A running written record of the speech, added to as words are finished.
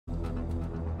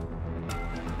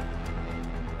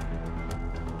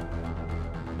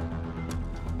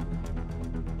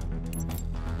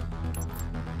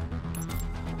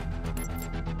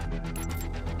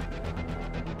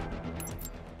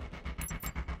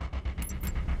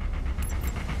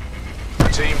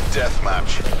Team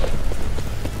deathmatch.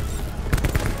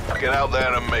 Get out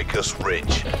there and make us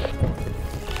rich.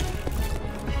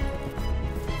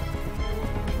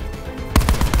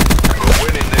 We're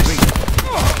winning this.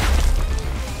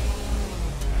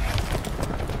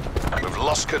 We've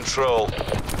lost control.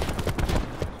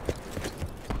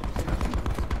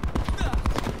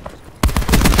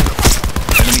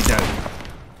 Enemy down.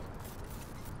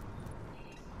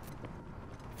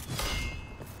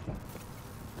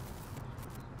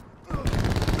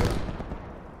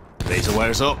 Laser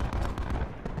wires up.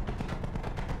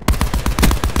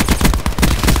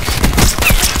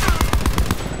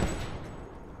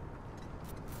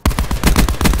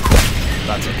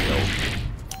 That's a kill.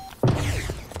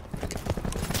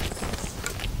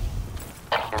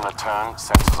 In return,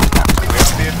 sensors are captured. We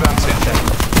have the advantage.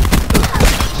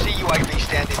 CUAV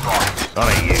standing by.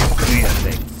 Alright, you. Do your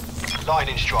thing.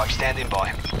 Lightning strike standing by.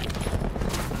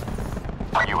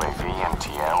 UAV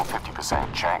MTL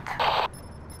 50% check.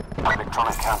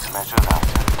 Electronic countermeasures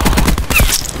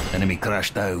active. Enemy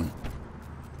crash down.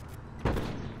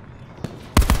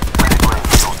 Integrated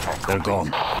field check They're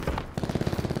complete. gone.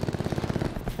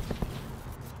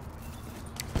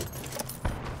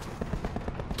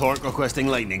 Torque requesting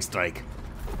lightning strike.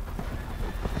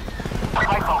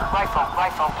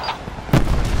 Rifle.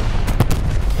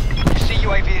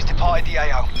 CUAV has departed the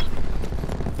AO.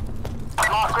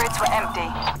 Mark grids were empty.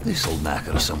 This'll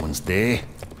knacker someone's day.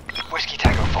 Whiskey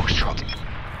Tango Foxtrot.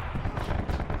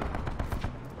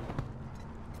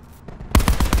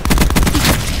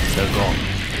 They're gone.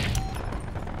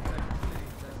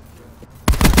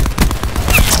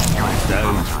 UAV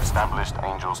Down. perimeter established.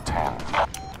 Angels 10.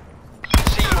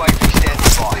 CUAV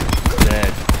standing by.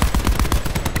 Dead.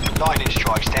 Lightning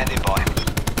strike standing by.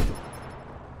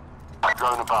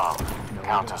 Drone above.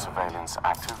 Counter surveillance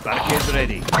active. Barricades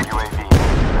ready. UAV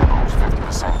levels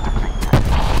 50% depleted.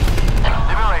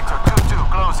 Liberator 2-2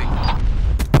 closing.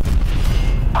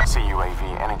 CUAV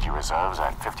energy reserves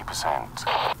at 50%.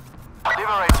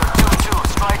 Liberator 2-2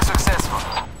 strike successful.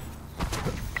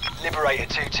 Liberator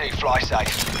 2-2 fly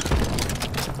safe.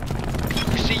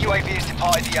 CUAV has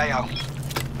departed the AO.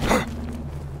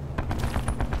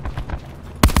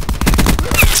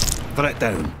 Threat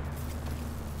down.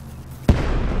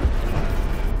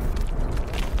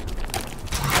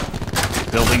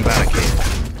 Building barricade.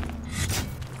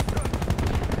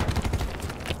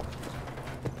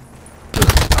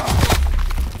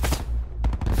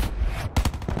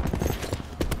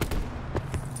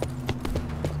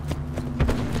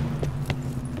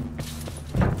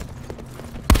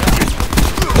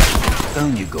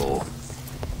 Down you go.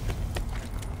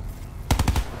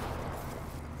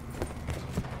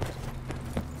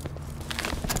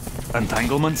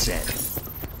 Entanglement set.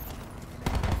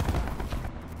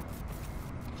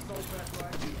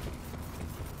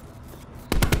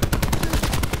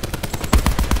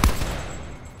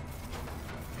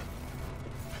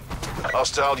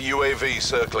 Hostile UAV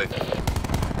circling.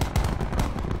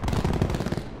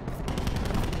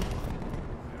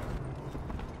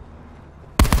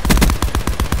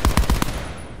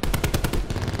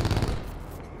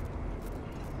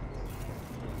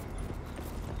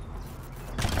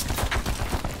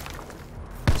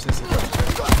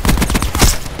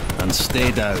 And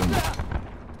stay down.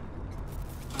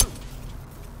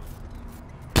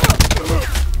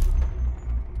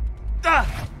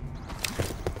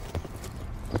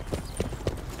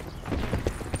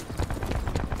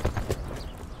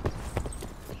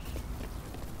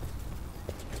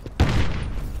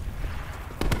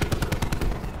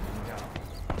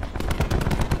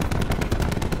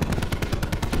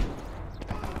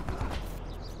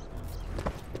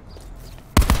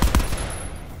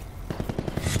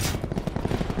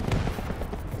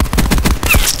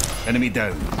 Enemy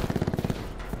down.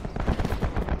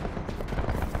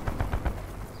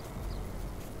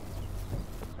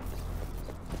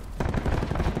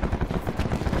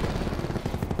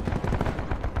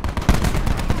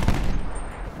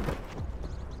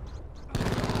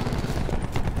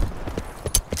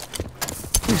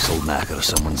 This'll knacker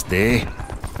someone's day.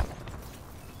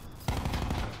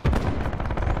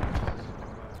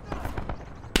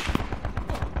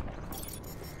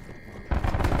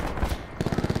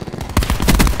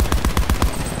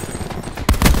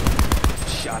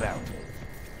 Shot out.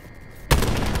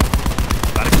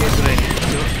 Barricades ready.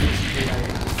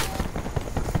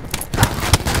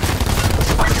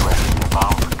 UAV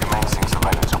above commencing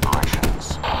surveillance operations.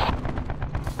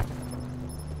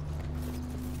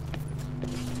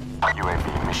 UAV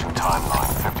mission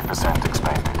timeline 50%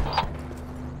 expanded.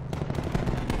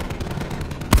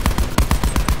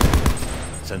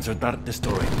 Sensor dart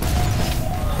destroyed.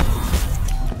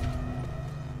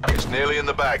 nearly in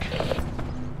the bag.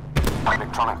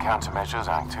 Electronic countermeasures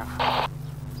active.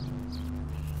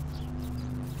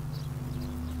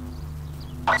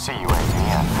 CUAV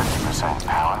at 50%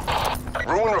 power.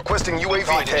 Ruin requesting UAV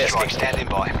 9-inch strike tasking. standing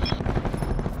by.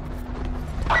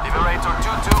 Liberator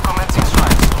 2-2 commencing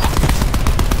strikes.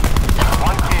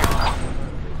 One clear.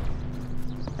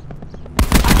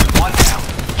 One down.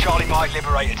 Charlie Mike,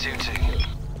 Liberator 2-2.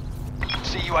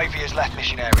 CUAV has left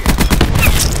mission area.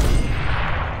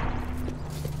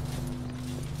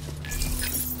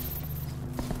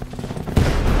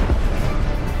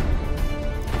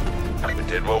 We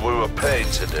did what we were paid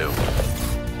to do.